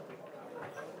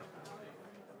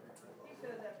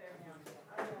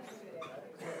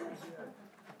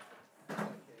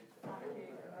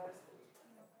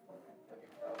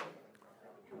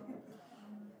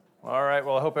All right,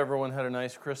 well, I hope everyone had a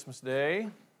nice Christmas day,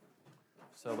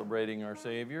 celebrating our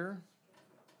Savior,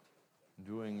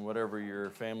 doing whatever your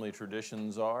family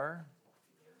traditions are.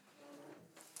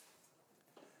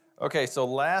 Okay, so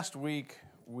last week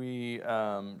we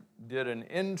did an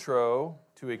intro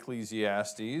to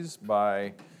Ecclesiastes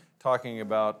by talking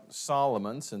about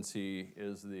Solomon, since he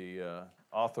is the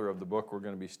author of the book we're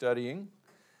going to be studying.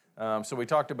 So we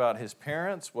talked about his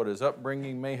parents, what his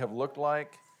upbringing may have looked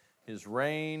like, his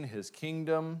reign, his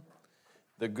kingdom,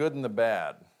 the good and the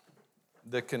bad.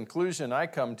 The conclusion I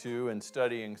come to in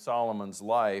studying Solomon's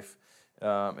life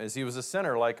is he was a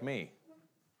sinner like me.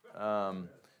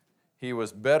 He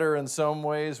was better in some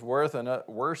ways,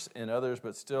 worse in others,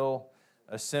 but still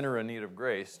a sinner in need of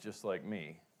grace, just like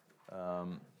me.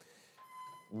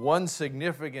 One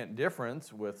significant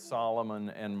difference with Solomon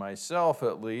and myself,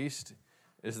 at least,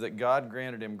 is that God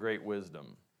granted him great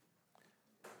wisdom.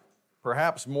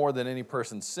 Perhaps more than any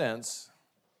person since.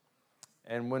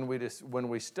 And when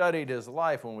we studied his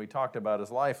life, when we talked about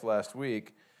his life last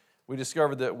week, we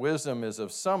discovered that wisdom is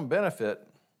of some benefit,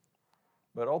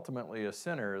 but ultimately a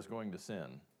sinner is going to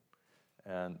sin.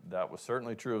 And that was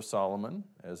certainly true of Solomon,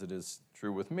 as it is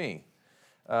true with me.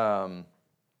 I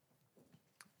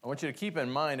want you to keep in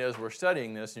mind as we're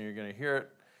studying this, and you're going to hear it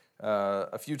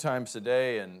a few times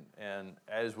today, and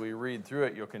as we read through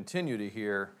it, you'll continue to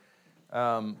hear.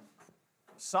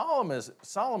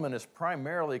 Solomon is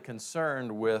primarily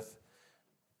concerned with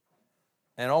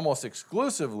and almost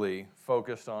exclusively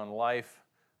focused on life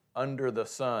under the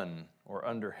sun or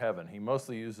under heaven. He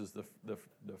mostly uses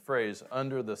the phrase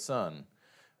under the sun.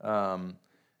 And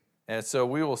so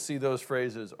we will see those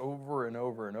phrases over and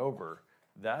over and over.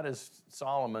 That is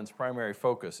Solomon's primary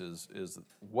focus, is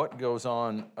what goes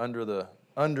on under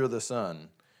the sun.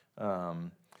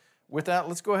 With that,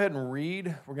 let's go ahead and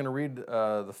read. We're going to read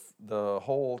the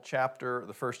whole chapter,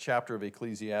 the first chapter of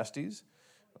Ecclesiastes.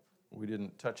 We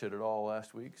didn't touch it at all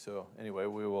last week, so anyway,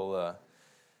 we will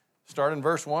start in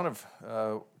verse 1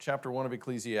 of chapter 1 of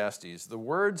Ecclesiastes. The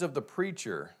words of the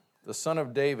preacher, the son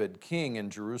of David, king in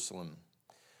Jerusalem.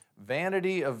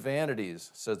 Vanity of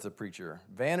vanities, says the preacher.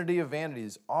 Vanity of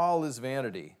vanities, all is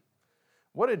vanity.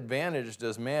 What advantage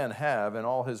does man have in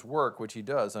all his work which he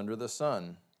does under the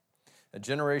sun? A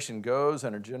generation goes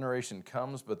and a generation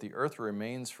comes, but the earth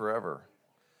remains forever.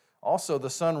 Also the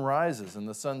sun rises and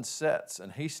the sun sets,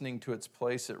 and hastening to its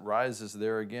place it rises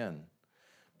there again.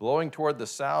 Blowing toward the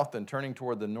south and turning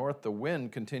toward the north, the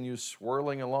wind continues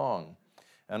swirling along,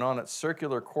 and on its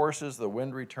circular courses the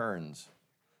wind returns.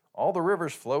 All the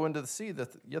rivers flow into the sea,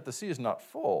 yet the sea is not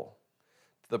full.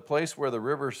 To the place where the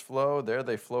rivers flow, there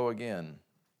they flow again.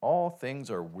 All things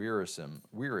are wearisome.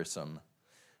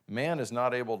 Man is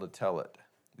not able to tell it.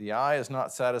 The eye is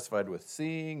not satisfied with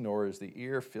seeing, nor is the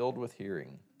ear filled with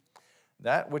hearing.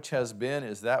 That which has been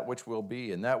is that which will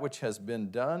be, and that which has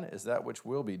been done is that which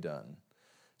will be done.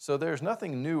 So there is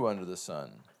nothing new under the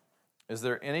sun. Is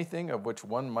there anything of which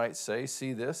one might say,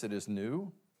 see this, it is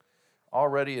new?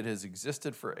 Already it has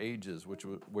existed for ages,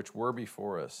 which were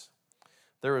before us.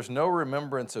 There is no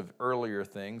remembrance of earlier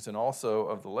things, and also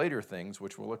of the later things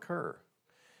which will occur.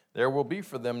 There will be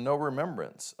for them no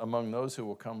remembrance among those who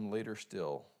will come later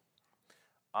still.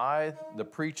 I, the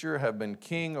preacher, have been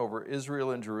king over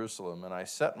Israel and Jerusalem, and I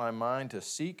set my mind to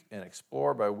seek and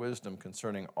explore by wisdom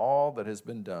concerning all that has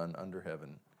been done under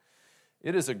heaven.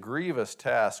 It is a grievous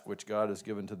task which God has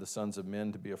given to the sons of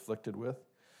men to be afflicted with.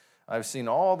 I have seen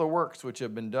all the works which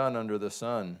have been done under the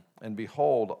sun, and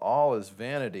behold, all is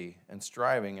vanity and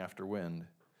striving after wind.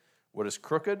 What is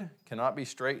crooked cannot be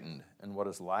straightened, and what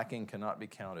is lacking cannot be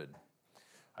counted.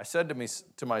 I said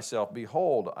to myself,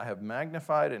 behold, I have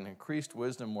magnified and increased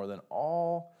wisdom more than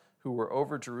all who were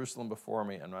over Jerusalem before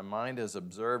me, and my mind has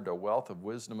observed a wealth of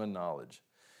wisdom and knowledge.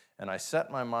 And I set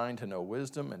my mind to know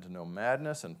wisdom and to know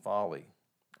madness and folly.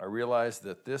 I realized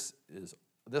that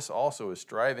this also is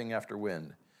striving after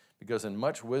wind, because in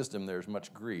much wisdom there is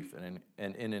much grief, and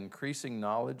in increasing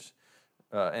knowledge,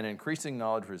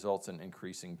 results in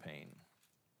increasing pain.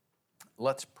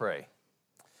 Let's pray.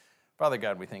 Father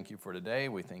God, we thank you for today.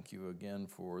 We thank you again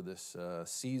for this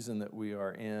season that we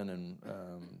are in,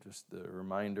 and just the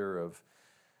reminder of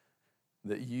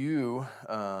that you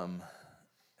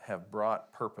have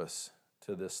brought purpose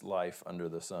to this life under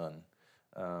the sun.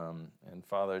 And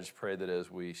Father, I just pray that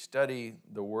as we study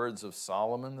the words of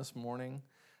Solomon this morning,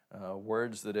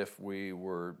 words that if we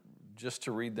were just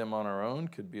to read them on our own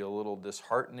could be a little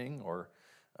disheartening or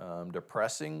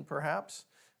depressing perhaps.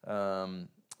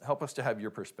 Help us to have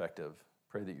your perspective.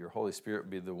 Pray that your Holy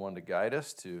Spirit be the one to guide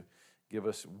us, to give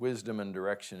us wisdom and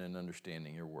direction in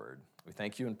understanding your word. We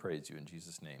thank you and praise you in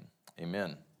Jesus' name.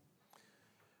 Amen.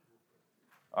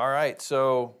 All right,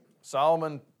 so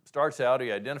Solomon starts out,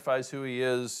 he identifies who he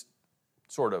is,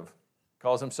 sort of,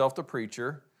 calls himself the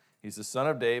preacher. He's the son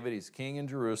of David, he's king in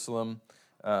Jerusalem,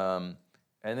 and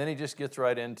then he just gets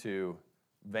right into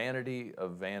vanity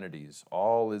of vanities.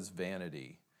 All is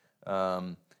vanity.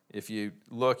 If you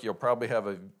look, you'll probably have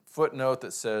a footnote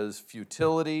that says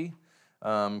futility,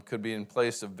 could be in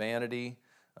place of vanity.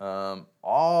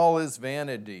 All is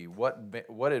vanity. What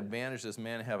advantage does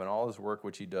man have in all his work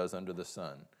which he does under the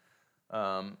sun?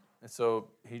 And so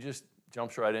he just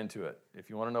jumps right into it. If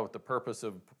you want to know what the purpose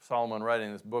of Solomon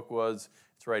writing this book was,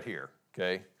 it's right here.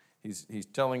 Okay, he's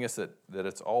telling us that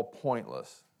it's all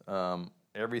pointless.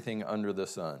 Everything under the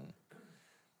sun.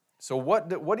 So what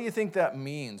do you think that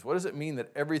means? What does it mean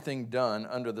that everything done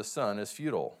under the sun is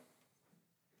futile?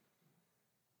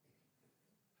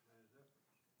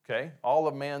 Okay, all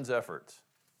of man's efforts.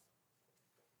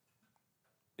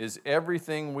 Is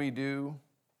everything we do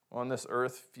on this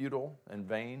earth futile and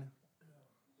vain?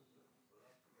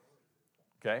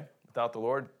 Okay, without the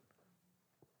Lord?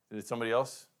 Is it somebody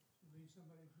else?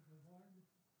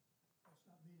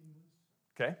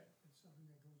 Okay. It's something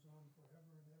that goes on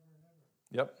forever and ever and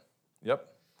ever. Yep.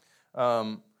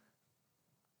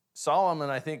 Solomon,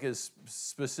 I think, is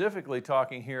specifically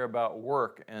talking here about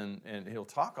work, and he'll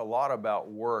talk a lot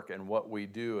about work and what we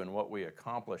do and what we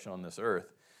accomplish on this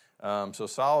earth. So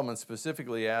Solomon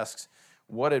specifically asks,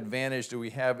 what advantage do we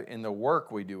have in the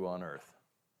work we do on earth?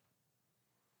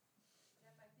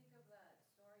 Jeff, I think of the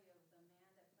story of the man that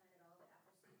planted all the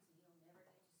apple seeds, and he'll never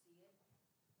get to see it,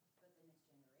 but the next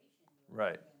generation will.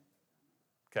 Right.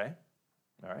 Okay.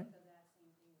 All right. Think of that same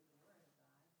thing with the Word of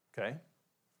God. Okay.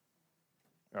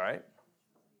 All right.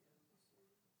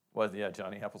 Well, yeah,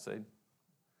 Johnny Appleseed.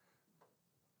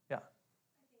 Yeah. I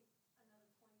think another point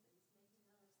that he's making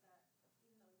now is that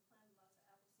even though he planted lots of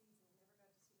apple seeds and he never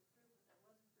got to see the fruit, but there was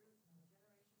a fruit and the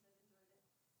generations that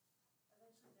enjoyed it,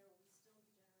 eventually there will still be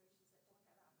generations that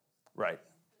don't have apples. Right.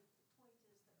 The point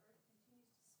is the earth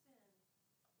continues to spin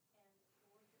and the work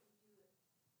that we do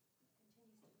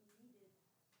continues to be needed.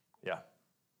 Yeah.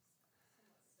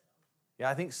 Yeah,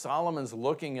 I think Solomon's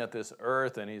looking at this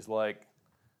earth and he's like,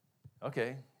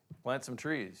 okay, plant some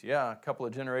trees. Yeah, a couple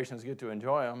of generations get to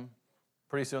enjoy them.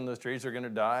 Pretty soon those trees are going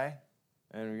to die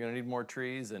and we're going to need more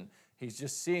trees. And he's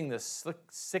just seeing this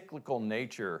cyclical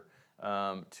nature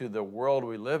to the world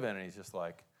we live in. And he's just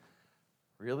like,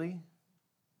 really?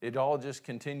 It all just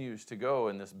continues to go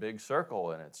in this big circle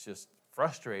and it's just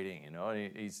frustrating, you know.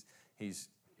 And he's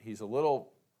a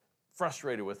little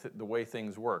frustrated with the way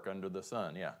things work under the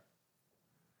sun, yeah.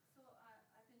 So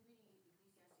I've been reading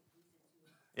Ecclesiastes too.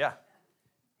 Yeah.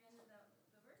 And the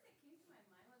verse that came to my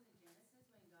mind was in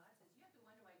Genesis when God says, you have to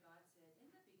wonder why God said,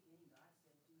 in the beginning God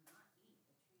said, do not eat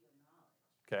the tree of knowledge.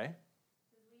 Okay.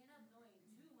 Because we end up knowing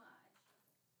too much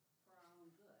for our own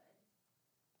good.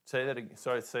 Say that again.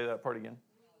 Sorry, say that part again.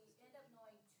 We end up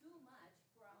knowing too much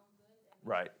for our own good and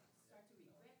Right. start to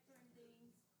regret certain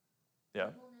things.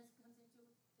 Yeah. Evilness comes into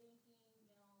thinking, you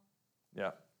know.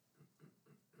 Yeah.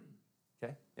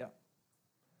 Okay. Yeah.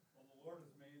 Well, the Lord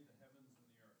has made the heavens and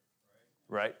the earth, right?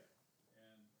 Right.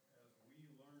 And as we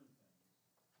learn things,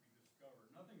 we discover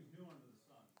nothing's new under the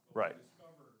sun. But Right. We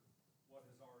discover what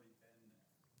has already been there,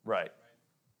 Right. right?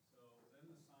 So then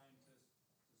the scientists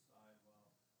decide, well,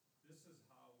 this is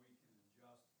how we can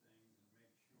adjust things and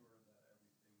make sure that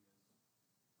everything is perfect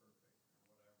or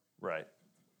whatever. Right.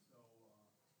 So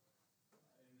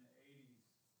in the 80s,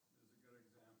 there's a good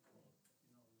example.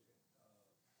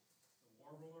 The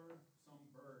warbler, some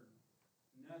bird,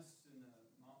 nests in the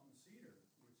mountain cedar,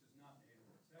 which is not native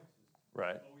to Texas.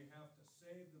 Right. But we have to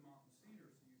save the mountain cedar,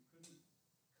 so you couldn't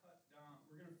cut down.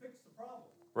 We're going to fix the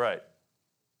problem. Right.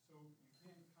 So you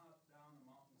can't cut down the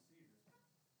mountain cedar.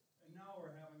 And now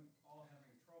we're all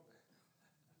having trouble,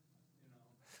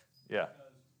 Yeah.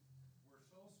 because we're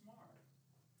so smart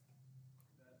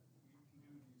that we can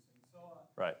do these things. So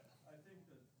Right. I think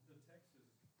that the text is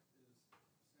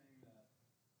saying that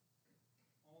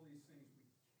all these things we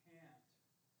can't,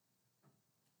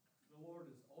 the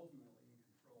Lord is ultimately in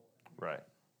control. And Right.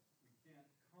 we can't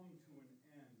come to an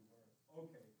end where,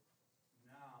 okay,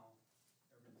 now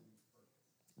everything's perfect.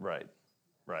 Right.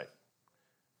 Right.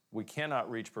 We cannot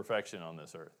reach perfection on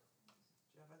this earth.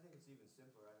 Jeff, I think it's even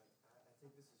simpler. I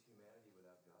think this is humanity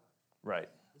without God. Right.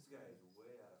 This guy is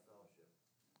way out of fellowship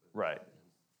with Right. God, and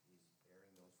he's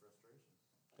airing those frustrations.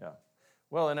 Yeah.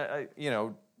 Well, and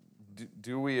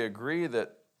do we agree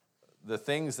that the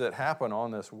things that happen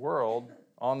on this world,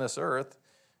 on this earth,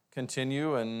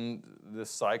 continue in this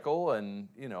cycle? And,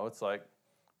 it's like,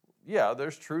 yeah,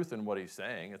 there's truth in what he's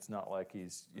saying. It's not like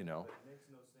he's, But it makes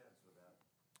no sense without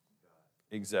God.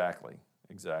 Exactly.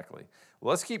 exactly. Well,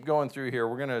 let's keep going through here.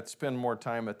 We're going to spend more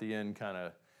time at the end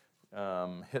kind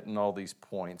of hitting all these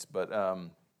points. But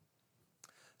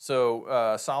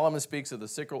Solomon speaks of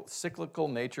the cyclical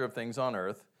nature of things on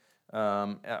earth.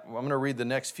 I'm going to read the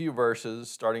next few verses,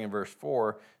 starting in verse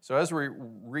 4. So as we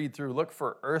read through, look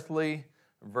for earthly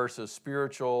versus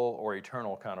spiritual or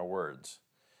eternal kind of words.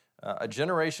 A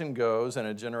generation goes and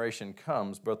a generation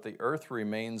comes, but the earth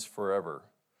remains forever.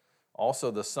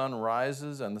 Also the sun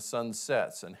rises and the sun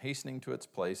sets, and hastening to its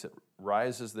place, it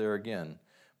rises there again.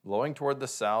 Blowing toward the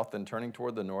south and turning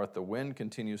toward the north, the wind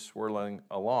continues swirling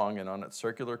along, and on its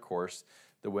circular course,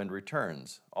 the wind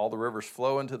returns. All the rivers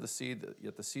flow into the sea,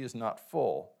 yet the sea is not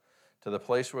full. To the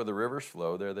place where the rivers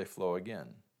flow, there they flow again.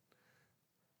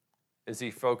 Is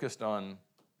he focused on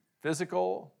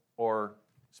physical or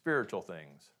spiritual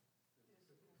things?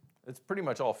 It's pretty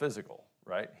much all physical,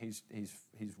 right? He's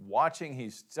watching,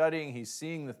 he's studying, he's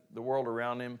seeing the world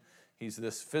around him. He's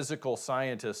this physical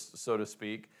scientist, so to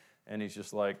speak, and he's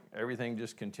just like, everything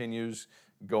just continues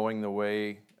going the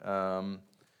way,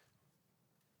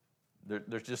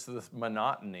 there's just this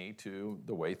monotony to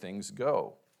the way things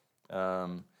go.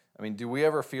 Do we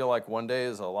ever feel like one day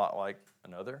is a lot like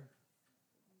another?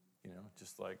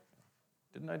 Just like,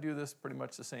 didn't I do this pretty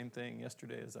much the same thing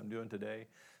yesterday as I'm doing today?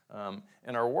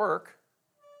 In our work,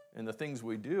 in the things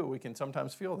we do, we can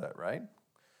sometimes feel that, right?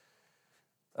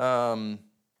 I'm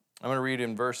going to read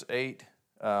in verse 8.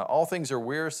 All things are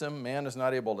wearisome. Man is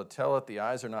not able to tell it. The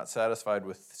eyes are not satisfied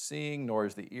with seeing, nor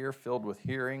is the ear filled with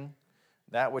hearing.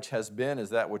 That which has been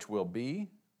is that which will be,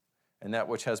 and that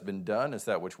which has been done is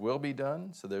that which will be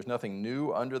done. So there's nothing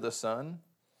new under the sun.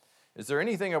 Is there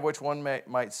anything of which one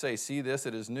might say, see this,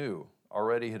 it is new?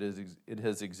 Already it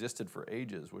has existed for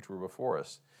ages, which were before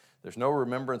us. There's no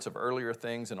remembrance of earlier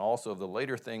things, and also of the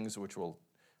later things which will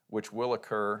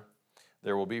occur.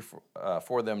 There will be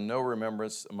for them no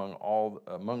remembrance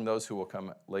among those who will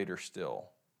come later still.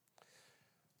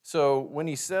 So when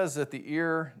he says that the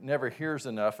ear never hears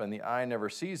enough and the eye never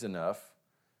sees enough,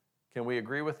 can we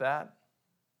agree with that?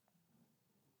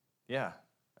 Yeah.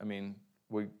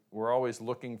 We're always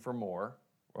looking for more.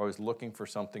 We're always looking for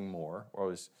something more. We're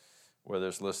always, whether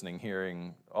it's listening,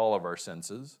 hearing, all of our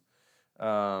senses.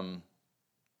 Do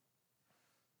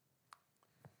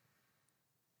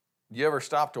you ever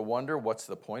stop to wonder what's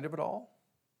the point of it all?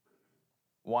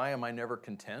 Why am I never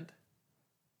content?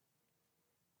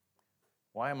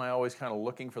 Why am I always kind of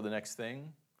looking for the next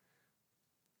thing?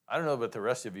 I don't know about the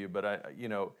rest of you, but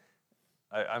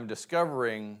I'm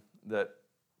discovering that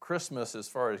Christmas, as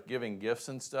far as giving gifts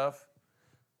and stuff,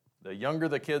 the younger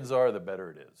the kids are, the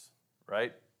better it is,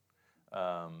 right?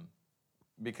 And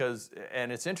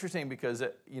it's interesting because,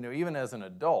 even as an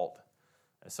adult,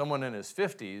 as someone in his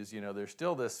 50s, there's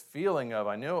still this feeling of,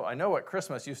 I know what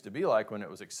Christmas used to be like when it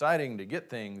was exciting to get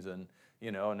things, and,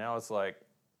 now it's like,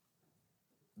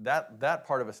 that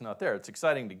part of it's not there. It's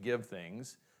exciting to give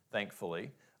things,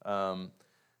 thankfully.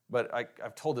 But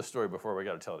I've told this story before, we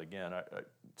got to tell it again.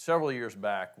 Several years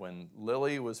back, when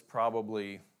Lily was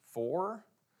probably 4,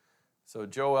 so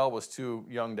Joel was too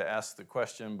young to ask the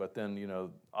question, but then,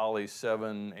 Ollie's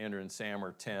 7, Andrew and Sam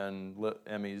are 10,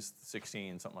 Emmy's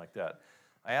 16, something like that.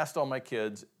 I asked all my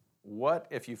kids, what,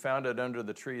 if you found it under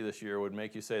the tree this year, would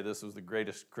make you say this was the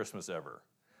greatest Christmas ever?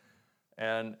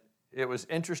 And it was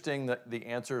interesting that the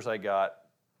answers I got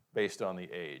based on the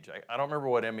age. I don't remember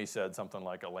what Emmy said, something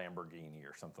like a Lamborghini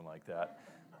or something like that.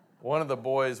 One of the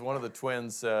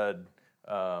twins said,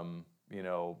 a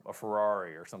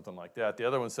Ferrari or something like that. The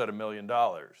other one said $1 million,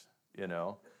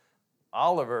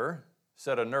 Oliver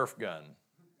said a Nerf gun.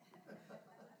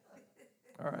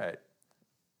 All right.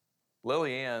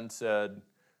 Lily Ann said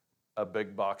a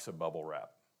big box of bubble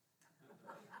wrap.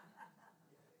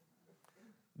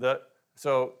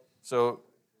 So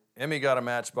Emmy got a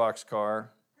Matchbox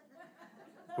car.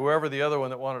 Whoever the other one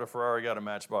that wanted a Ferrari got a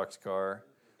Matchbox car.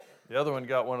 The other one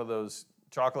got one of those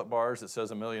chocolate bars that says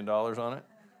 $1 million on it.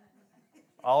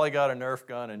 Ollie got a Nerf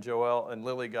gun, and Joel and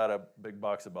Lily got a big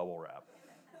box of bubble wrap.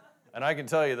 And I can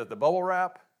tell you that the bubble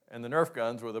wrap and the Nerf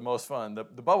guns were the most fun. The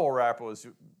bubble wrap was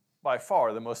by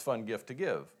far the most fun gift to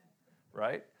give,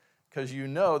 right? Because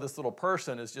this little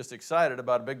person is just excited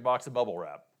about a big box of bubble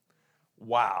wrap.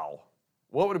 Wow.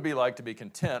 What would it be like to be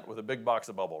content with a big box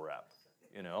of bubble wrap,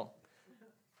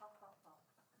 Pop, pop, pop.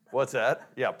 What's that?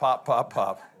 Yeah, pop, pop,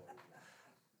 pop.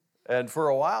 And for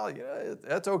a while,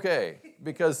 that's okay.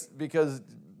 Because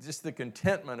just the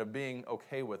contentment of being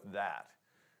okay with that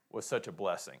was such a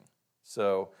blessing.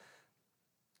 So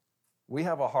we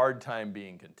have a hard time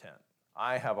being content.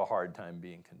 I have a hard time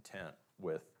being content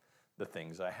with the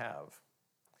things I have.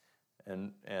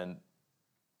 And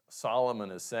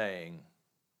Solomon is saying,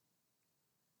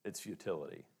 it's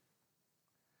futility.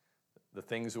 The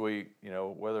things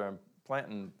whether I'm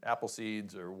planting apple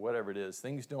seeds or whatever it is,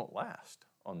 things don't last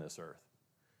on this earth.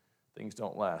 Things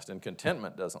don't last, and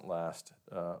contentment doesn't last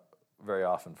very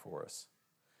often for us.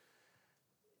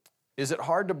 Is it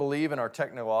hard to believe in our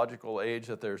technological age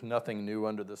that there's nothing new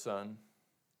under the sun?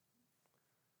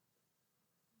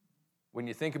 When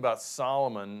you think about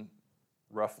Solomon,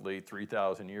 roughly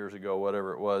 3,000 years ago,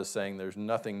 whatever it was, saying there's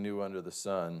nothing new under the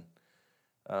sun,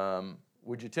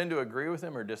 would you tend to agree with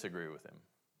him or disagree with him?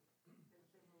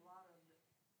 There's been a lot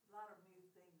of new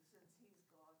things since he's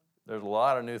gone. There's a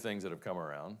lot of new things that have come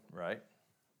around, right?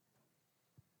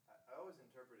 I always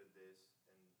interpreted this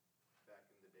back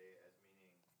in the day as meaning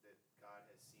that God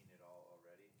has seen it all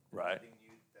already. Right. Nothing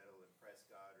new that'll impress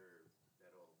God or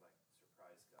that'll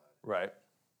surprise God. Right.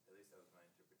 At least that was my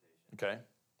interpretation. Okay.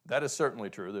 That is certainly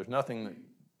true. There's nothing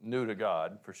new to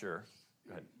God, for sure.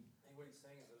 Go ahead. And what he's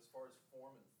saying is that as far as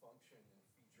form and function and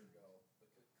feature go,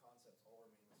 the concepts all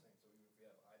remain the same. So even if we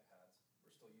have iPads,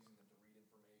 we're still using them to read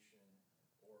information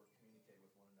or communicate with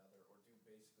one another or do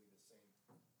basically the same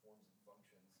forms and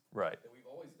functions Right. that we've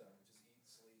always done, which is eat,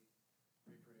 sleep,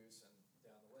 reproduce, and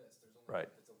down the list. There's only Right.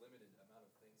 it's a limited amount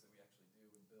of things that we actually do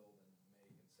and build and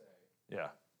make and say.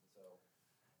 Yeah. So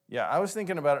Yeah, I was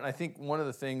thinking about it, and I think one of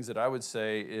the things that I would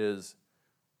say is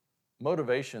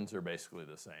motivations are basically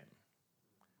the same.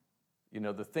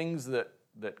 The things that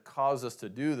cause us to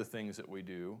do the things that we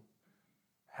do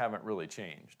haven't really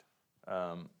changed.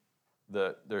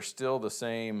 They're still the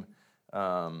same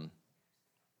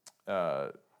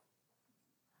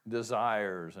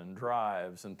desires and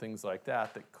drives and things like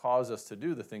that cause us to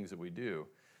do the things that we do.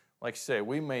 Like you say,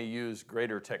 we may use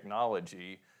greater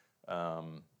technology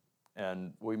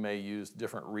and we may use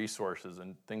different resources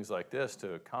and things like this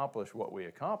to accomplish what we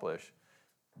accomplish,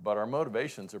 but our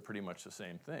motivations are pretty much the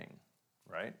same thing,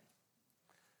 right?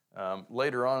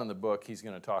 Later on in the book, he's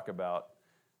going to talk about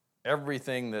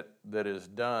everything that is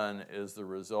done is the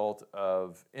result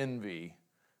of envy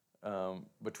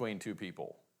between two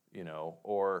people,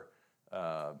 or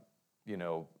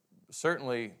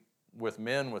certainly with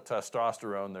men with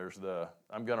testosterone, there's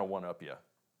I'm going to one-up you,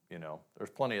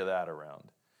 there's plenty of that around.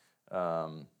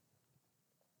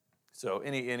 So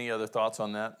any other thoughts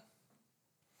on that?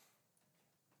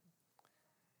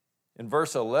 In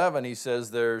verse 11, he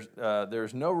says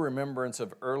there's no remembrance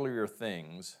of earlier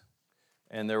things,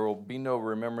 and there will be no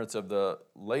remembrance of the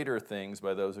later things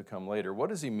by those who come later. What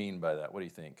does he mean by that? What do you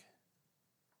think?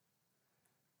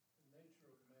 The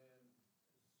nature of man is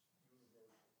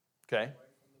universal. Okay.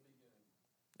 Right from the beginning.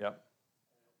 Yep.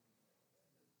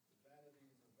 The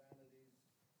vanities of vanities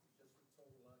is just a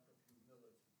total lack of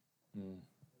humility. Mm.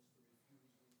 It's the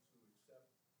refusal to accept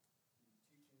the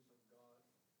teachings of God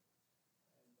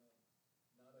and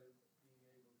not being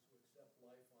able to accept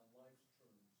life on life's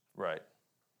terms. Right.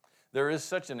 There is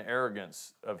such an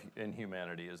arrogance in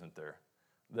humanity, isn't there?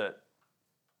 That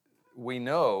we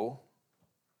know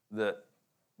that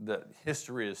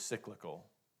history is cyclical.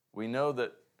 We know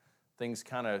that things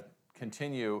kind of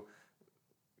continue.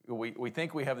 We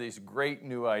think we have these great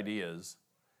new ideas,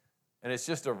 and it's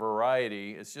just a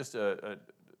variety. It's just a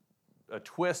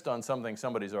twist on something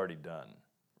somebody's already done,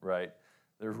 right?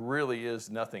 There really is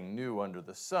nothing new under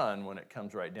the sun when it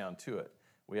comes right down to it.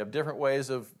 We have different ways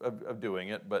of doing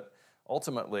it, but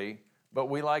ultimately,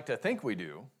 we like to think we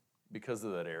do because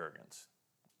of that arrogance.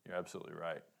 You're absolutely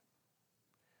right.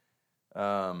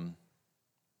 We've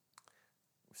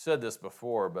said this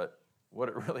before, but what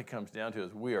it really comes down to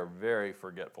is we are very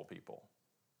forgetful people.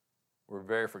 We're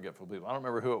very forgetful people. I don't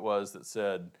remember who it was that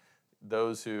said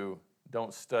those who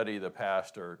don't study the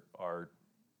past are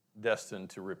destined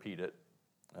to repeat it.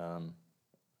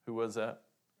 Who was that?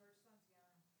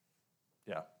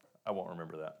 Yeah, I won't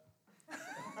remember that.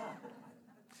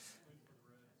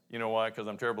 You know why? Because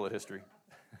I'm terrible at history.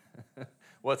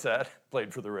 What's that?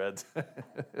 Played for the Reds.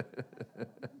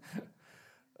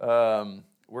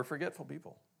 We're forgetful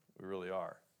people. We really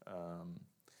are.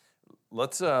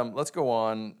 Let's go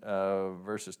on,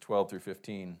 verses 12 through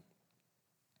 15.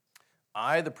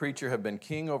 I, the preacher, have been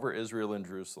king over Israel and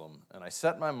Jerusalem, and I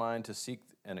set my mind to seek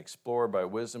and explore by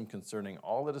wisdom concerning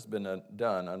all that has been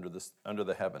done under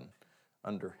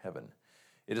heaven.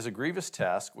 It is a grievous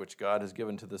task which God has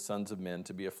given to the sons of men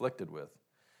to be afflicted with.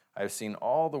 I have seen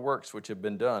all the works which have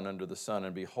been done under the sun,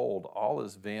 and behold, all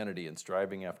is vanity and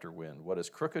striving after wind. What is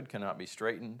crooked cannot be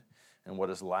straightened, and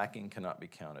what is lacking cannot be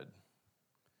counted.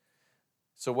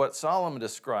 So what Solomon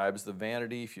describes, the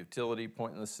vanity, futility,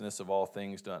 pointlessness of all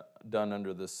things done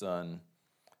under the sun,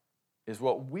 is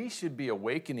what we should be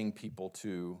awakening people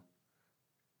to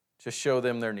show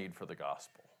them their need for the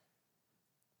gospel.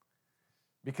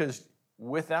 Because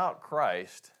without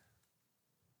Christ,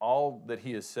 all that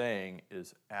he is saying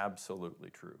is absolutely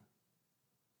true.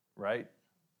 Right?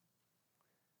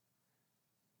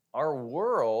 Our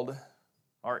world,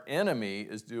 our enemy,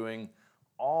 is doing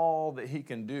all that he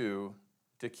can do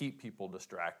to keep people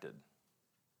distracted,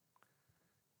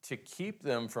 to keep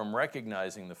them from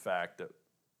recognizing the fact that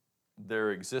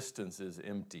their existence is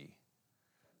empty,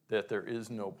 that there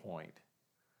is no point,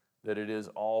 that it is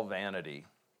all vanity.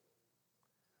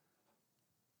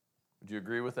 Would you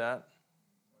agree with that?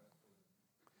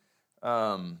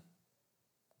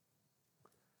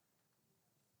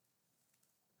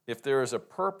 If there is a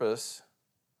purpose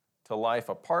to life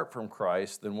apart from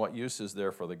Christ, then what use is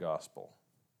there for the gospel?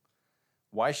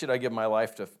 Why should I give my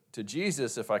life to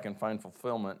Jesus if I can find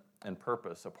fulfillment and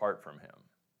purpose apart from him?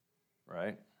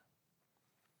 Right?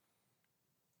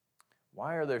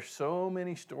 Why are there so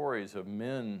many stories of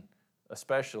men,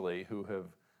 especially, who have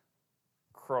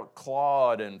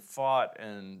clawed and fought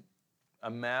and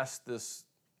amassed this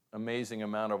amazing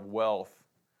amount of wealth,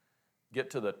 get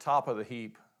to the top of the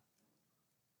heap,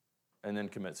 and then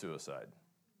commit suicide?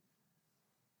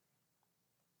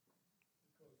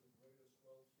 Because the greatest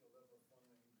wealth you'll ever find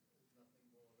is nothing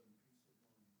more than peace of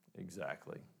mind.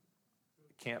 Exactly.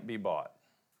 It can't be bought.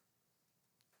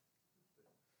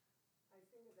 I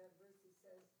think of that verse that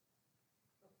says,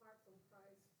 apart from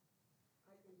Christ,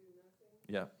 I can do nothing.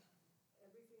 Yeah,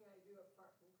 Everything I do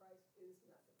apart from Christ is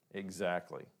nothing.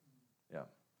 exactly. Yeah.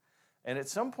 And at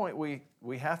some point, we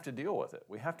have to deal with it.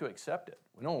 We have to accept it.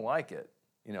 We don't like it.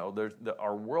 You know,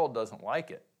 our world doesn't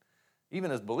like it. Even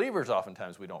as believers,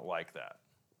 oftentimes we don't like that.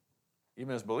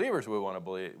 Even as believers, we want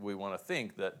to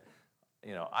think that,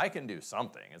 you know, I can do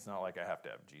something. It's not like I have to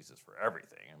have Jesus for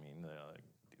everything. I mean, I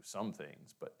do some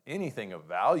things, but anything of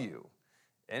value,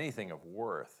 anything of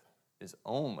worth, is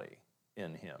only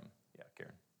in Him. Yeah,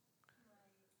 Karen. My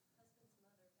husband's mother passed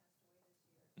away this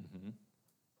year. Mm-hmm.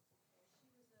 She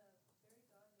was a very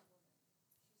godly woman.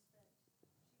 She prayed for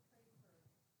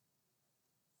 785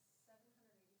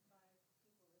 people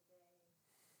a day,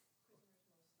 prisoners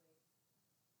mostly.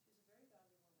 She was a very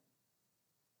godly woman.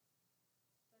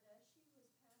 But as she was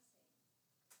passing,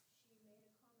 she made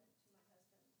a comment to my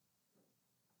husband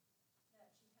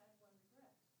that she had one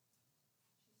regret.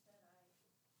 She said,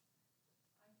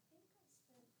 I think I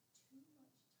spent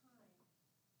too much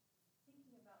time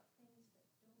thinking about things that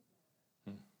don't matter.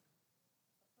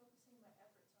 Focusing my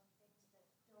efforts on things that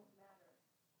don't matter.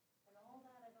 And all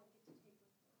that I don't get to take with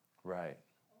me. Right.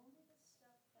 Only the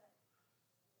stuff that,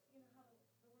 you know how the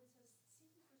word says, seek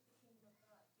ye first the kingdom of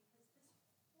God, because this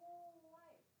whole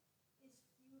life is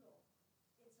futile.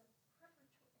 It's a prep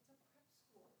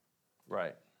school.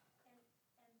 Right.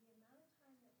 And the amount of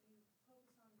time that you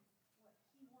focus on what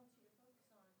he wants you to focus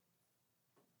on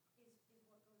is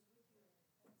what goes with you,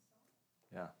 and it's all.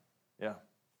 Yeah. Yeah.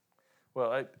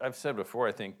 Well, I've said before,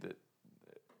 I think that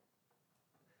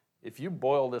if you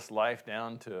boil this life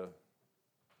down to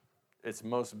its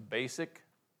most basic,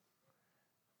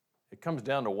 it comes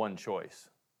down to one choice.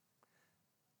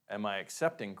 Am I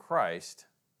accepting Christ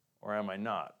or am I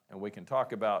not? And we can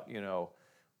talk about, you know,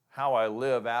 how I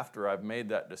live after I've made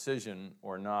that decision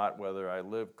or not, whether I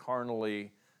live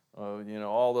carnally, you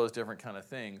know, all those different kind of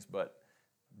things. But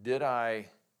did I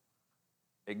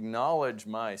acknowledge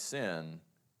my sin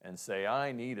and say,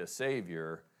 I need a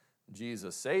Savior,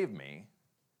 Jesus save me,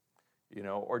 you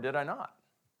know, or did I not?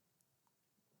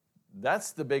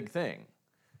 That's the big thing.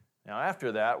 Now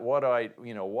after that, what I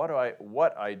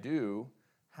do,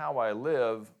 how I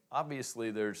live,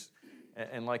 obviously there's,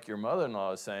 and like your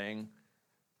mother-in-law is saying,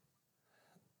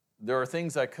 there are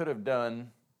things I could have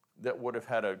done that would have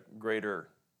had a greater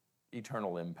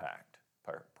eternal impact,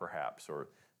 perhaps, or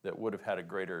that would have had a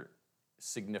greater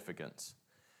significance.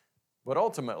 But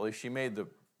ultimately, she made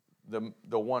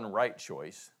the one right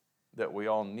choice that we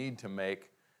all need to make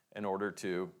in order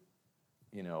to,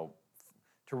 you know,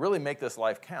 to really make this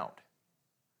life count.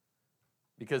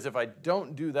 Because if I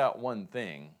don't do that one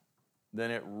thing,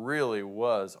 then it really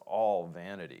was all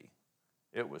vanity.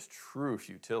 It was true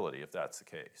futility, if that's the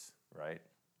case, right?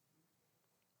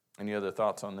 Any other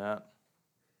thoughts on that?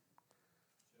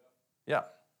 Jeff? Yeah.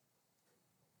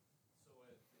 So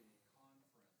at the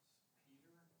conference,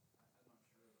 Peter, I'm not sure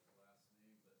of his last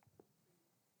name, but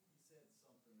he said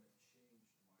something that changed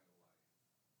my life.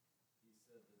 He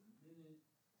said, the minute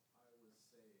I was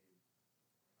saved,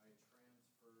 I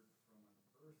transferred from an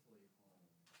earthly home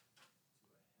to a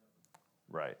heavenly home.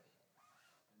 Right.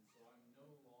 And so I'm no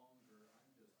longer,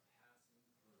 I'm just passing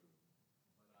through,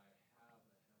 but I have a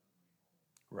heavenly home.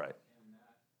 Right. And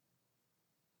that,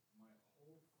 my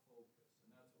whole focus,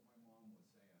 and that's what my mom was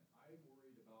saying, I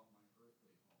worried about my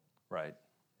earthly Right.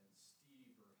 And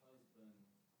Steve, her husband,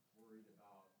 worried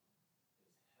about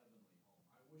his heavenly home.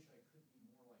 I wish I could be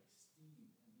more like Steve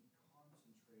and be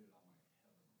concentrated on my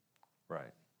heavenly.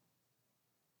 Right.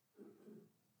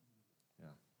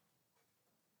 Yeah.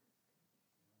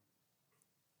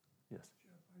 Yes.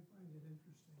 Jeff, I find it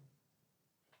interesting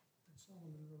that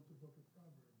Solomon wrote the book of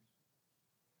Proverbs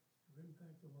to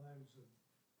impact the lives of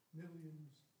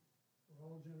millions for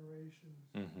all generations.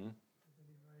 Mm-hmm. And then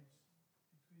he writes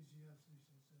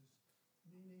Ecclesiastes and says,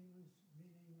 meaningless,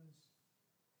 meaningless,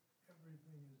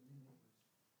 everything is meaningless.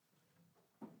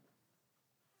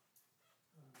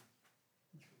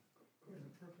 He has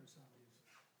a purpose, obviously,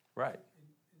 Right.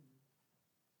 in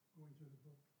going through the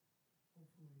book.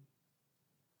 Hopefully, we'll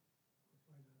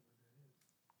find out what that is.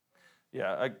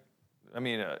 Yeah, I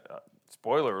mean,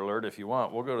 spoiler alert if you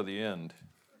want, we'll go to the end.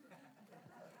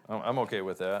 I'm okay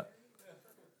with that.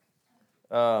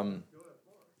 Well,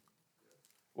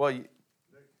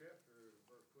 Next chapter is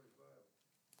verse 25.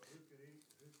 But who can eat,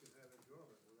 who can have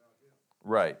enjoyment without him?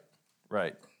 right,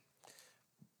 right.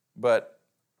 But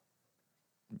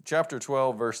chapter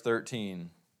 12, verse 13,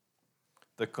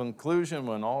 the conclusion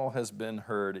when all has been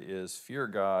heard is fear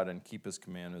God and keep his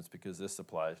commandments, because this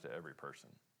applies to every person.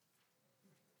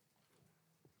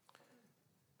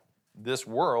 This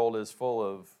world is full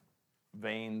of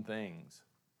vain things.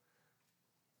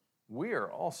 We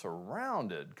are all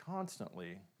surrounded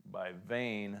constantly by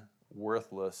vain,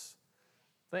 worthless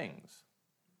things.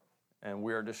 And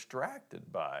we are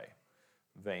distracted by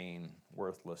vain,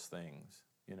 worthless things,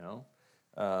 you know.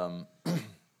 I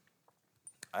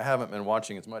haven't been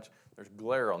watching as much. There's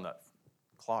glare on that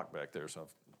clock back there, so I'm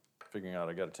figuring out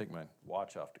I got to take my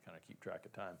watch off to kind of keep track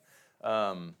of time.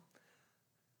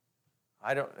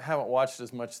 I haven't watched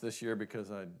as much this year because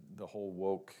the whole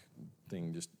woke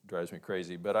thing just drives me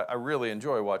crazy. But I really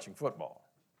enjoy watching football,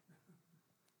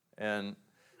 and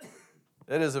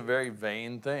it is a very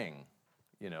vain thing.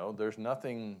 You know, there's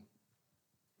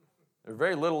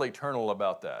very little eternal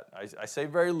about that. I say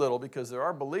very little because there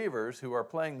are believers who are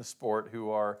playing the sport who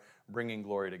are bringing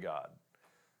glory to God,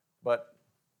 but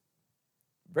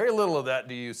very little of that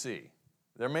do you see.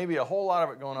 There may be a whole lot of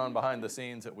it going on behind the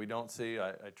scenes that we don't see.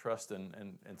 I trust, and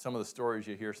some of the stories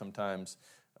you hear sometimes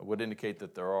would indicate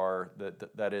that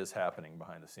that is happening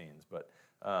behind the scenes. But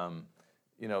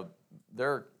you know,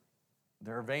 there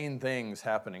are vain things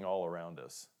happening all around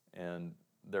us, and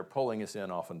they're pulling us in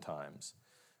oftentimes.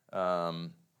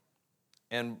 And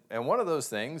one of those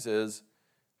things is,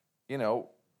 you know,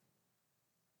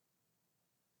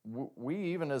 we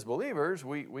even as believers,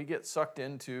 we get sucked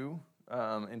into.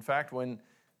 In fact, when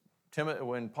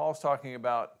Paul's talking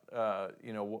about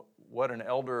you know, what an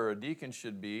elder or a deacon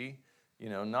should be, you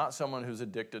know, not someone who's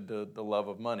addicted to the love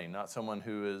of money, not someone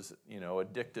who is, you know,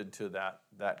 addicted to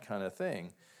that kind of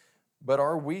thing, but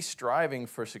are we striving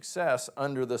for success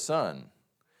under the sun,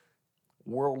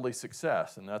 worldly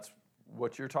success? And that's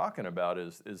what you're talking about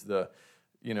is the,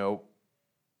 you know,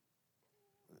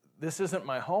 this isn't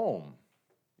my home,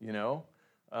 you know.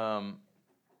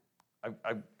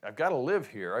 I've got to live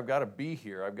here. I've got to be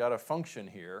here. I've got to function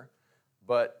here,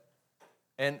 but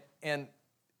and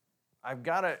I've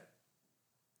got to,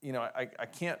 you know, I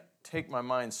can't take my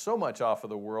mind so much off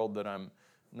of the world that I'm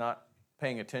not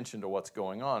paying attention to what's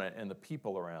going on and the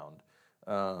people around.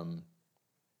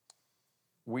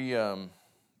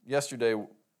 Yesterday,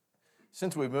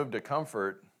 since we moved to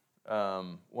Comfort,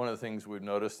 one of the things we've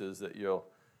noticed is that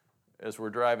as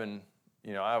we're driving.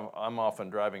 You know, I'm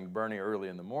often driving Bernie early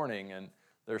in the morning, and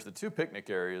there's the two picnic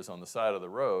areas on the side of the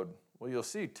road. Well, you'll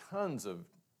see tons of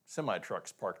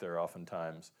semi-trucks parked there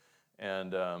oftentimes.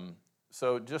 And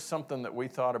so just something that we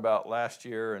thought about last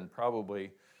year, and probably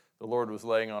the Lord was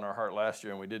laying on our heart last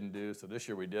year and we didn't do, so this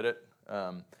year we did it,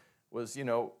 was, you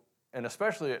know, and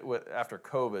especially after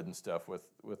COVID and stuff,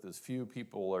 with as few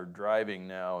people are driving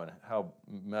now and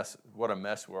what a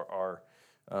mess our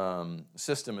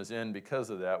system is in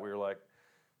because of that, we were like,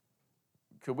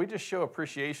 could we just show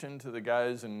appreciation to the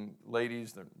guys and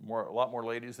ladies, a lot more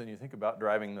ladies than you think about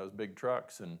driving those big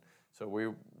trucks? And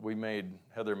so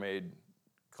Heather made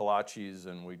kolaches,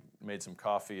 and we made some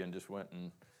coffee and just went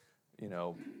and, you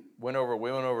know, we went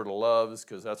over to Love's,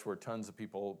 because that's where tons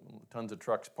of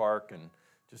trucks park, and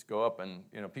just go up, and,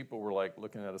 you know, people were like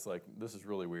looking at us like, this is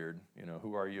really weird. You know,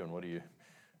 who are you and what do you?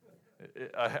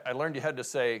 I learned you had to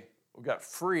say, we've got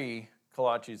free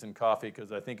kolaches and coffee,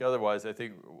 because otherwise,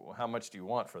 how much do you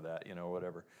want for that, you know,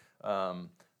 whatever.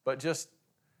 But just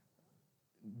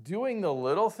doing the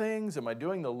little things, am I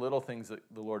doing the little things that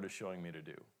the Lord is showing me to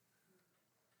do?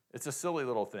 It's a silly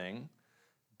little thing.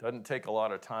 Doesn't take a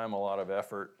lot of time, a lot of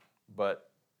effort,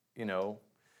 but, you know,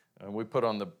 And we put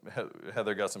on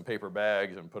Heather got some paper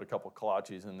bags and put a couple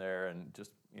kolaches in there and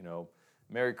just,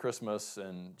 Merry Christmas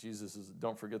and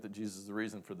don't forget that Jesus is the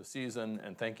reason for the season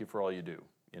and thank you for all you do,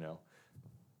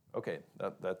 Okay,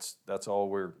 that's all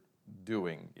we're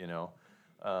doing,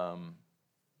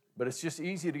 But it's just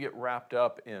easy to get wrapped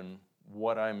up in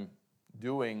what I'm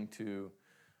doing to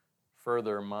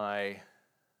further my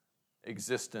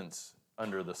existence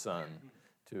under the sun,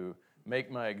 to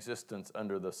make my existence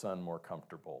under the sun more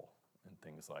comfortable and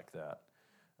things like that.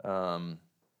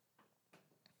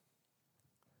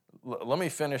 Let me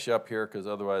finish up here because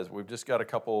otherwise we've just got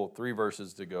 3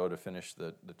 verses to go to finish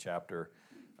the chapter.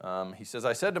 He says,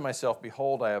 I said to myself,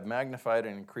 behold, I have magnified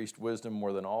and increased wisdom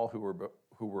more than all who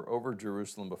were over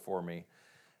Jerusalem before me,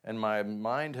 and my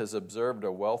mind has observed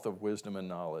a wealth of wisdom and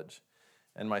knowledge.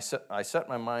 And I set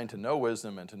my mind to know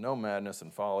wisdom and to know madness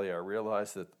and folly. I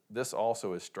realize that this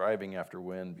also is striving after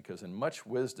wind, because in much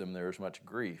wisdom there is much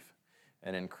grief,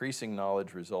 and increasing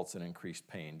knowledge results in increased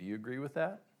pain. Do you agree with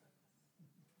that?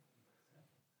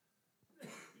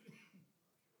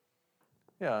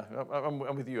 Yeah, I'm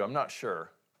with you. I'm not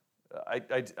sure.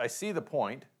 I see the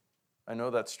point. I know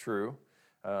that's true.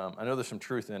 I know there's some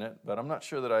truth in it, but I'm not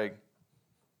sure that I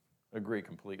agree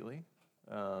completely.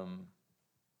 Kind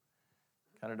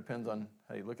of depends on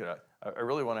how you look at it. I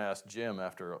really want to ask Jim,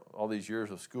 after all these years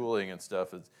of schooling and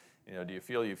stuff, do you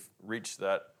feel you've reached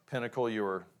that pinnacle you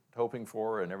were hoping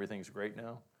for and everything's great now? I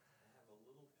have a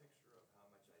little picture of how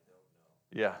much I don't know.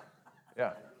 Yeah.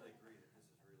 I really agree that this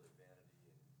is really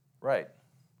vanity. Right.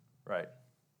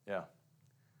 Yeah.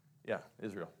 Yeah,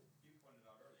 Israel. You pointed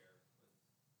out earlier with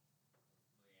Leanne and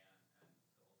the older kids,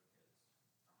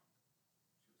 she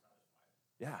was satisfied.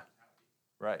 Yeah. She was happy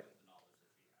Right. with the knowledge that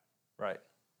she had. Right.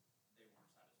 They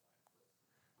weren't satisfied with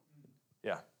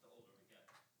Yeah. the older we get.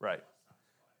 Right.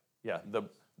 Less satisfied. Yeah.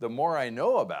 The more I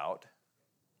know about,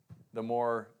 the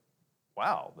more,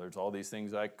 wow, there's all these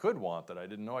things I could want that I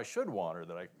didn't know I should want, or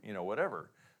that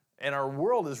whatever. And our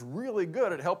world is really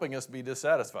good at helping us be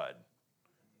dissatisfied.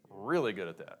 Really good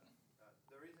at that.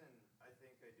 The reason I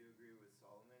think I do agree with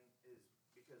Solomon is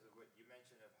because of what you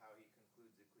mentioned of how he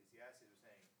concludes Ecclesiastes with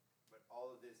saying, but all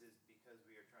of this is because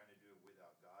we are trying to do it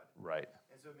without God. Right.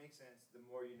 And so it makes sense. The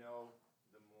more you know,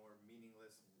 the more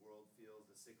meaningless the world feels,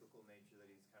 the cyclical nature that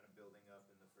he's kind of building up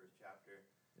in the first chapter.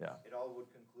 Yeah. It all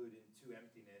would conclude into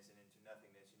emptiness and into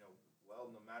nothingness. Well,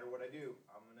 no matter what I do,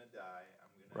 I'm going to die. I'm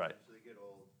going to Right. eventually get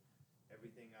old.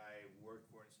 Everything I work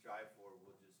for and strive for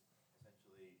will just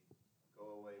essentially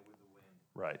go away with the wind.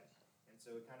 Right. And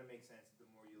so it kind of makes sense. The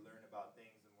more you learn about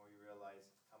things, the more you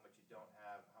realize how much you don't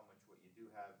have, how much what you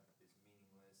do have is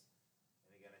meaningless.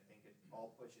 And again, I think it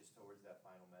all pushes towards that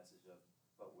final message of,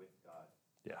 but with God.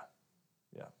 Yeah.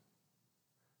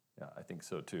 I think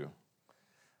so too.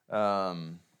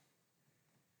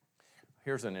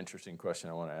 Here's an interesting question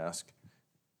I want to ask.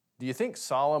 Do you think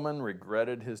Solomon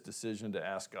regretted his decision to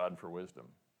ask God for wisdom?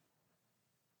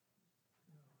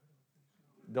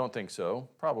 Don't think so.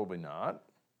 Probably not.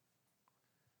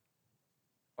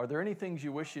 Are there any things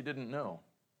you wish you didn't know?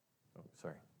 Oh,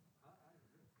 sorry.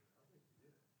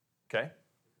 Okay.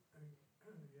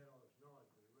 He had all this knowledge,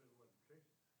 but he really wasn't seeking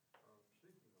the Lord, and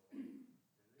it just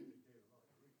gave him a lot of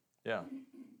grief. Yeah.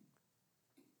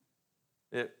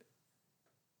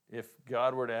 If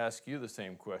God were to ask you the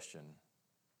same question,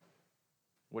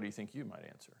 what do you think you might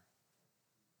answer?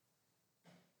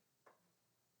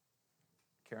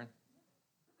 Karen?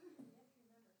 You have to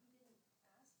remember, he didn't ask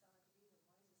God to be the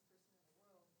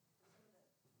wisest person in the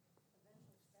world for some of the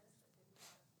eventual benefit that he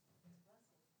got, his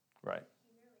blessing. Right. He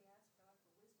merely asked God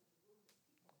for wisdom to rule his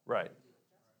people. Right. To do it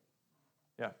justly.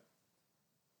 Yeah.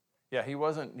 Yeah, he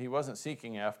wasn't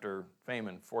seeking after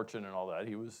fame and fortune and all that.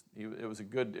 It was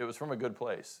from a good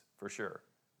place, for sure.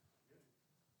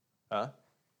 Huh?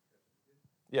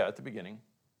 Yeah, at the beginning.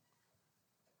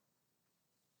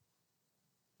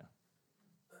 I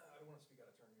don't want to speak out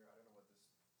of turn here. I don't know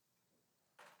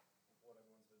what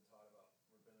everyone's been taught about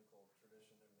rabbinical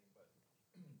tradition and everything, but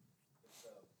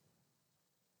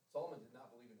Solomon did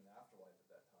not believe in an afterlife at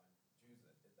that time. Jews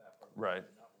at that part of the Right.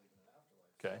 did not believe in an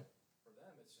afterlife. Okay. So for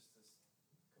them, it's just this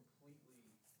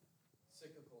completely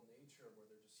cyclical nature where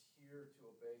they're just here to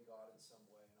obey God in some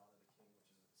way and honor the king,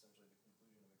 which is essentially the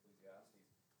conclusion of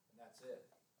Ecclesiastes, and that's it.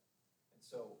 And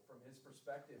so from his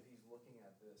perspective, he's looking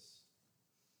at this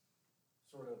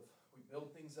sort of, we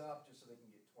build things up just so they can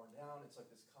get torn down. It's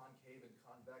like this concave and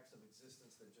convex of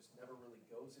existence that just never really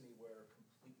goes anywhere,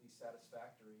 completely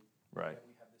satisfactory. Right. And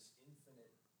we have this infinite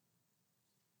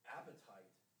appetite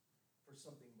for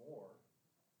something more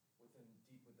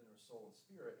deep within our soul and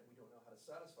spirit, and we don't know how to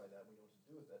satisfy that. We don't know what to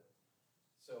do with it.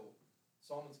 So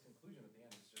Solomon's conclusion at the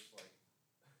end is just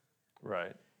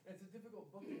Right. And it's a difficult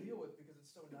book to deal with because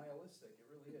it's so nihilistic. It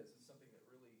really is. It's something that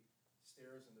really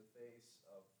stares in the face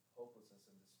of hopelessness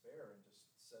and despair and just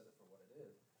says it for what it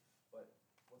is. But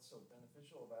what's so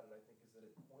beneficial about it, I think, is that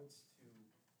it points to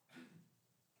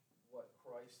what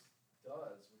Christ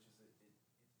does, which is it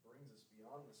brings us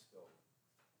beyond the scope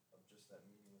of just that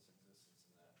meaningless existence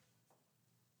and that,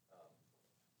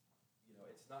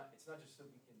 it's not just so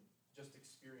we can just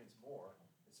experience more,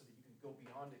 it's so that you can go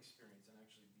beyond experience and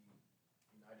actually be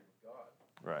united with God.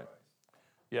 Right. Christ.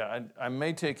 Yeah, I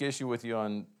may take issue with you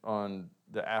on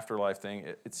the afterlife thing.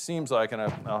 It seems like, and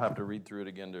I'll have to read through it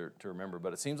again to remember,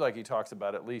 but it seems like he talks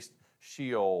about at least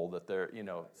Sheol, that there,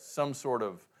 some sort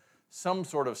of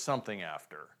something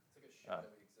after. It's like a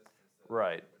shadowy existence that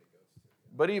Right. everybody goes to.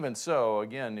 But even so,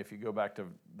 again, if you go back to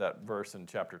that verse in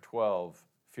chapter 12,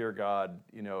 fear God,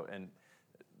 and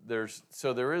there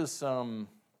is some,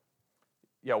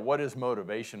 what his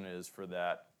motivation is for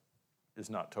that is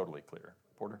not totally clear.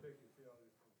 Porter? Taking theology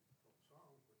from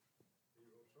Psalms, which he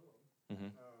wrote some of them,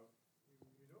 Mm-hmm.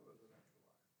 you know there's an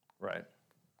afterlife. Right.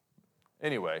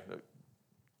 Anyway,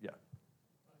 yeah.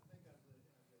 I think as a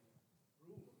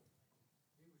ruler,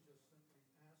 he was just simply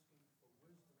asking for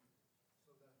wisdom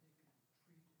so that he could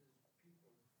treat his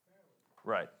people fairly.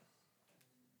 Right.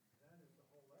 And that is the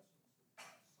whole essence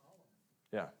of Solomon,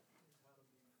 Yeah. is how to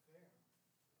be fair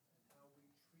and how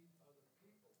we treat other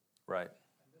people. Right.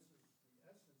 And this is the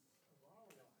essence of our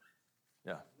lives.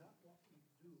 Yeah. It's not what we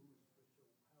do, but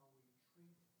how we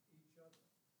treat each other.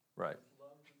 Right. With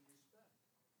love and respect.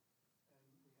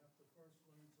 And we have to first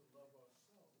learn to love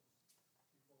ourselves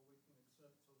before we can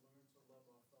accept to learn to love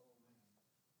our fellow man.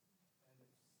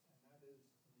 And that is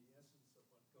the essence of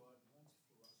what God wants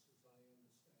for us, as I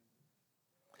understand it.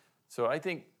 So I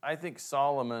think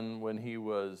Solomon, when he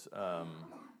was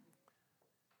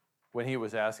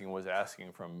asking, was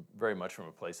asking from very much from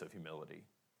a place of humility,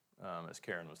 as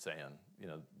Karen was saying.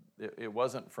 It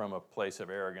wasn't from a place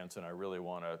of arrogance and I really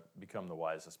want to become the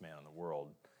wisest man in the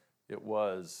world. It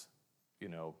was,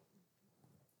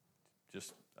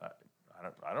 just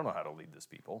I don't know how to lead this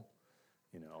people.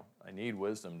 I need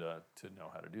wisdom to know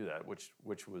how to do that,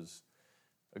 which was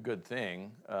a good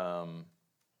thing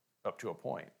up to a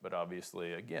point. But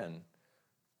obviously, again,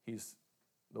 he's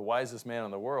the wisest man in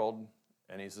the world,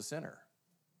 and he's a sinner.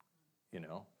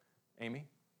 Amy?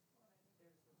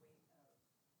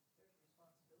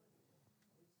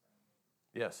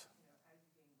 Yes.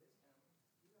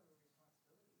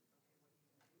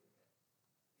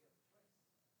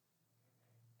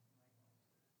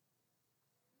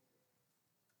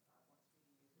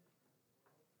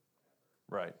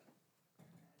 Right.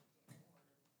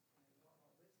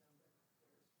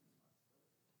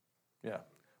 Yeah.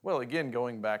 Well, again,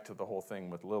 going back to the whole thing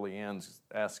with Lily Ann's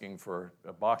asking for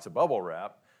a box of bubble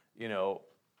wrap,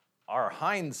 our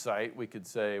hindsight, we could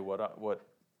say what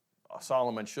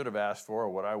Solomon should have asked for, or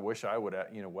what I wish I would,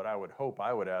 what I would hope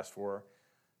I would ask for,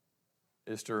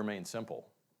 is to remain simple.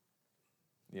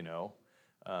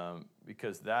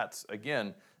 Because that's,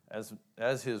 again,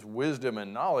 as his wisdom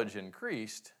and knowledge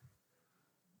increased,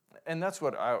 and that's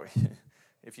what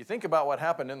if you think about what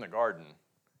happened in the garden,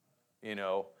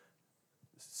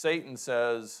 Satan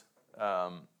says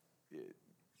that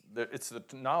it's the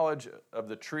knowledge of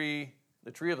the tree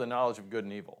of the knowledge of good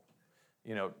and evil.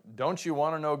 Don't you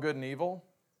want to know good and evil?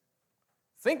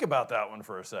 Think about that one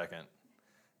for a second.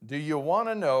 Do you want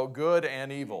to know good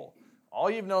and evil? All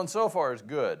you've known so far is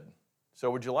good.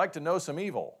 So would you like to know some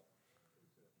evil?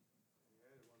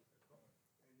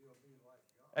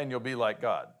 And you'll be like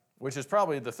God, which is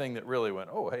probably the thing that really went,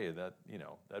 oh, hey,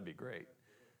 that'd be great.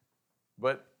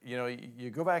 But,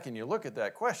 you go back and you look at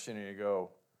that question and you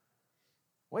go,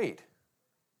 wait,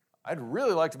 I'd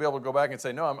really like to be able to go back and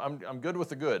say, no, I'm good with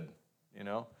the good,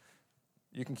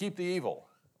 You can keep the evil.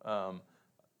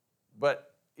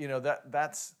 But,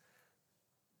 that's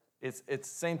it's the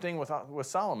same thing with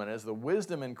Solomon. As the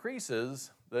wisdom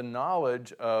increases, the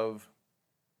knowledge of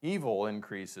evil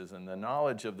increases, and the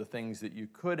knowledge of the things that you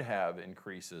could have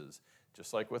increases.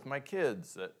 Just like with my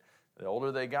kids, that the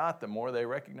older they got, the more they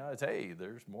recognize, hey,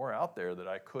 there's more out there that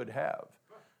I could have.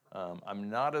 I'm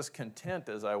not as content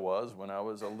as I was when I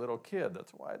was a little kid.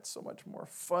 That's why it's so much more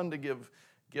fun to give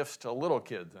gifts to little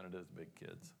kids than it is big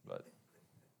kids. But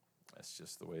that's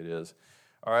just the way it is.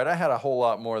 All right, I had a whole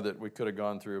lot more that we could have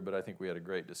gone through, but I think we had a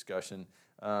great discussion.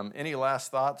 Any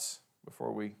last thoughts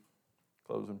before we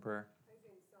close in prayer? I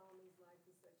think Solomon's life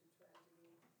is such a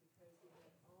tragedy because he had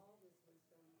all this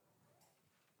wisdom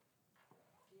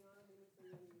beyond anything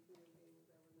any human being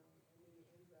has ever known, and then he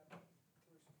ends up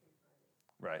worshiping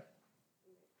idols. Right.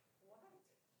 What?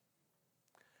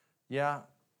 Yeah,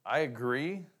 I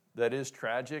agree. that is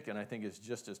tragic, and I think is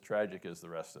just as tragic as the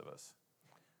rest of us.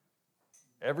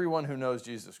 Everyone who knows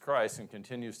Jesus Christ and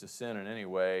continues to sin in any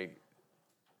way,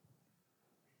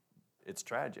 it's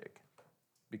tragic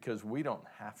because we don't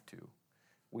have to.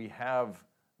 We have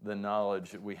the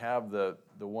knowledge, we have the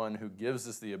one who gives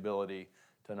us the ability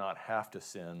to not have to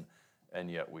sin, and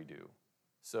yet we do.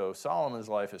 So Solomon's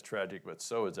life is tragic, but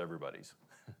so is everybody's.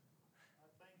 I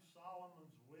think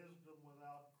Solomon's wisdom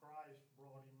without Christ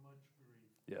brought him much grief.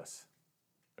 Yes,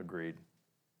 agreed.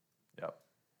 Yep.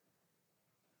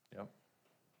 Yep.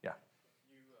 Yeah.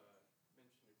 You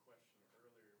mentioned a question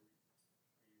earlier.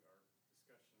 Our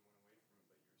discussion went away from it,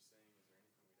 but you were saying,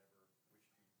 is there anything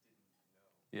we'd ever wished we didn't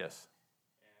know? Yes.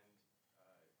 And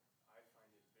I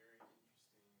find it very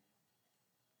interesting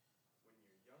when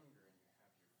you're younger and you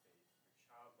have your faith, your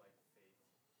childlike faith.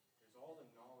 There's all the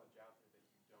knowledge out there that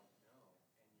you don't know,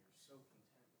 and you're so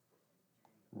content with what you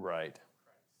do know Right.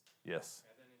 about Christ. Yes.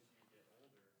 And then as you get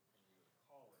older and you go to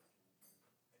college and you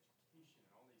do education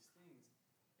and all these things,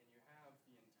 and you have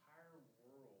the entire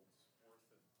world's worth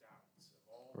of doubts of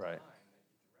all Right. time that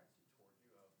get directed toward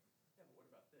you of, yeah, but what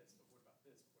about this? But what about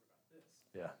this? But what about this?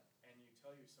 Yeah. And you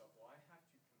tell yourself, well, I have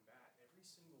to combat every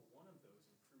single one of those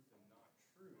and prove them not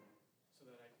true so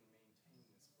that I can maintain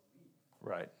this belief.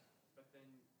 Right. But then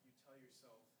you tell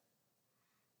yourself,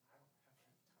 I don't have enough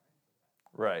time for that.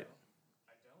 Right.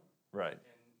 I don't. Right.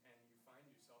 And you find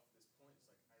yourself at this point, it's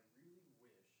like, I really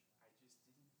wish I just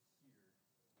didn't hear any of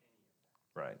that.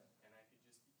 Right. And I could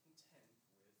just be content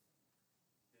with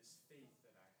this faith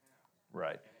that I have.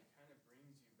 Right. And it kind of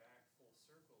brings you back full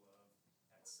circle of,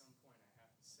 at some point I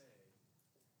have to say,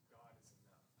 God is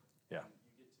enough. Yeah. And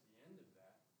you get to the end of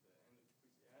that, the end of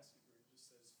Ecclesiastes, where it just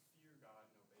says, fear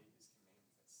God and obey his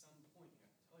commandments. At some point you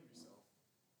have to tell yourself,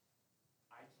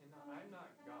 I'm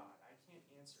not God. I can't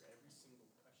answer every single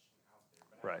question out there,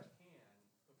 but Right. I can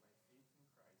put my faith in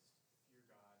Christ, fear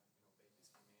God, and obey his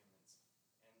commandments,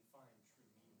 and find true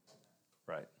meaning in that.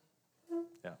 Right.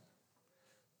 Yeah.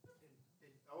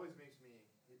 It always makes me,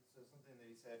 it's something that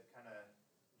he said kind of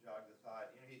jogged the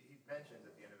thought. You know, he mentions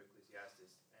at the end of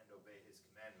Ecclesiastes, and obey his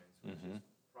commandments, which Mhm. is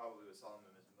probably what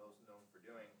Solomon is most known for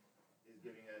doing, is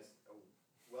giving us a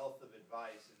wealth of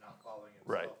advice and not following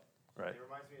himself. Right. Right. It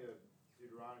reminds me of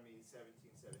Deuteronomy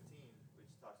 17:17, which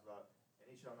talks about, and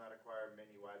he shall not acquire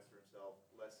many wives for himself,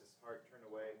 lest his heart turn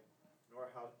away,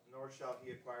 nor shall he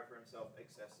acquire for himself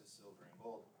excessive silver and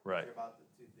gold. Right. They're about the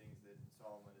two things that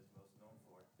Solomon is most known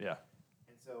for. Yeah.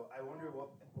 And so I wonder at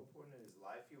what point in his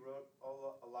life he wrote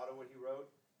a lot of what he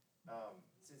wrote.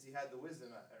 Since he had the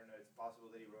wisdom, I don't know, it's possible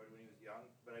that he wrote it when he was young,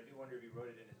 but I do wonder if he wrote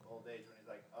it in his old age when he's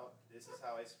like, oh, this is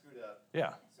how I screwed up.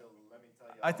 Yeah. So let me tell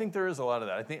you. I think there is a lot of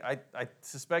that. I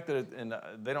suspect that, and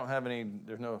they don't have any.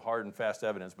 There's no hard and fast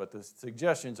evidence, but the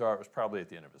suggestions are it was probably at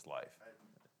the end of his life.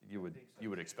 You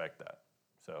would expect that.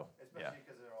 So Especially yeah.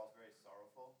 because they're all very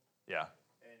sorrowful. Yeah.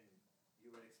 And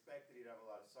you would expect that he'd have a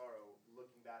lot of sorrow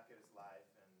looking back at his life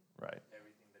and Right.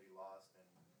 everything that he lost. And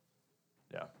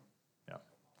Yeah. Yeah.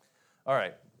 All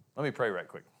right. Let me pray right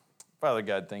quick. Father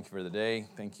God, thank you for the day.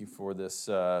 Thank you for this,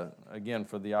 again,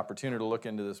 for the opportunity to look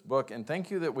into this book. And thank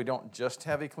you that we don't just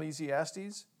have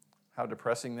Ecclesiastes, how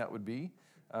depressing that would be.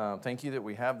 Thank you that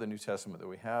we have the New Testament, that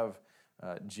we have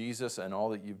Jesus and all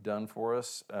that you've done for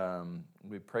us.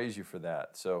 We praise you for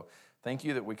that. So thank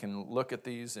you that we can look at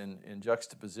these in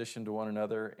juxtaposition to one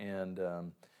another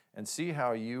and see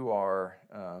how you are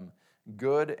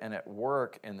good and at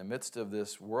work in the midst of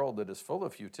this world that is full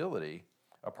of futility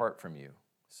apart from you.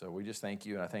 So we just thank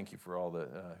you, and I thank you for all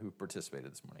who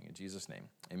participated this morning. In Jesus' name,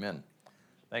 amen.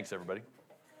 Thanks, everybody.